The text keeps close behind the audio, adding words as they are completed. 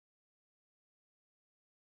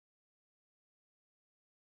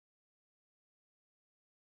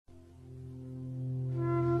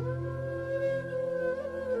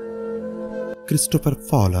Christopher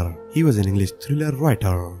Fowler. He was an English thriller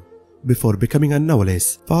writer. Before becoming a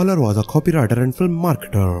novelist, Fowler was a copywriter and film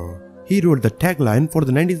marketer. He wrote the tagline for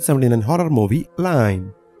the 1979 horror movie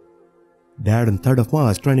Line. Died on 3rd of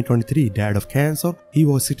March 2023, died of cancer. He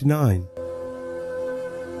was 69.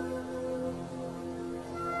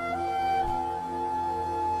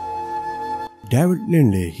 David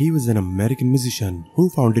Lindley, he was an American musician who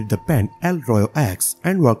founded the band El Royo X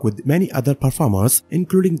and worked with many other performers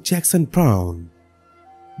including Jackson Browne.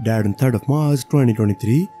 Died on 3rd of March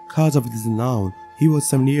 2023, cause of death is unknown. He was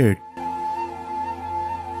 78.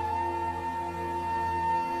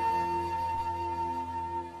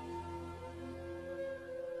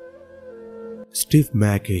 Steve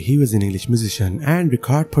Mackey, he was an English musician and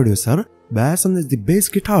record producer, based on as the bass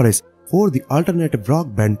guitarist for the alternative rock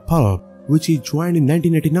band Pulp, which he joined in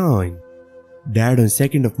 1989. Died on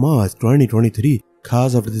 2nd of March 2023,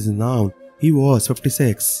 cause of death is unknown. He was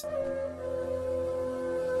 56.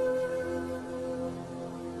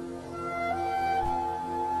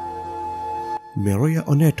 María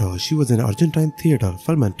Onetto, she was an Argentine theater,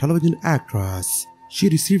 film and television actress. She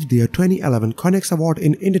received the 2011 Connex Award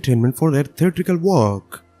in Entertainment for her theatrical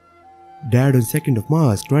work. Died on 2nd of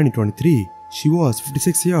March 2023. She was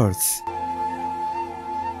 56 years.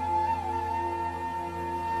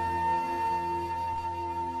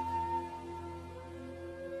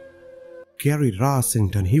 Gary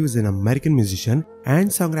Rossington, he was an American musician and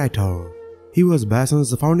songwriter. He was based on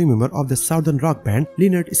the founding member of the southern rock band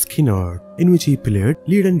Lynyrd Skynyrd, in which he played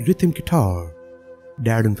lead and rhythm guitar.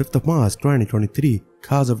 Died on 5th of March 2023,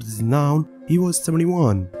 cause of death is unknown. He was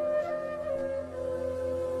 71.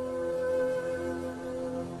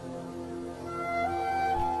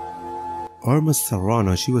 Irma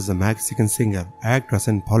Serrano, she was a Mexican singer, actress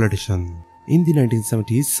and politician. In the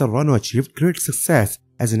 1970s, Serrano achieved great success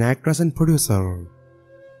as an actress and producer.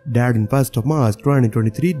 Died on 1st of March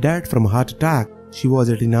 2023, died from a heart attack. She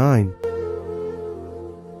was 89.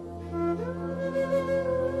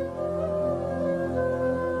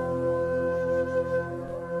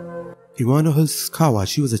 Ivana Hloužková,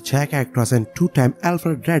 she was a Czech actress and two-time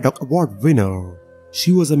Alfred Radok Award winner.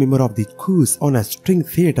 She was a member of the Queens on a String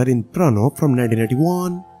Theatre in Brno from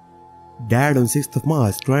 1981. Died on 6th of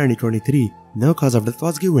March 2023. No cause of death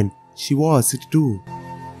was given. She was 62.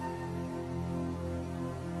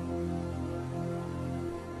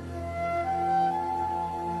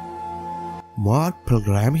 Mark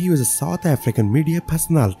Pilgrim, he was a South African media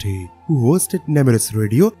personality who hosted numerous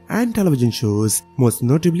radio and television shows, most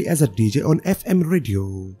notably as a DJ on FM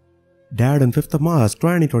radio. Died on 5th of March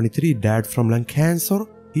 2023, died from lung cancer.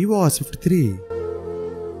 He was 53.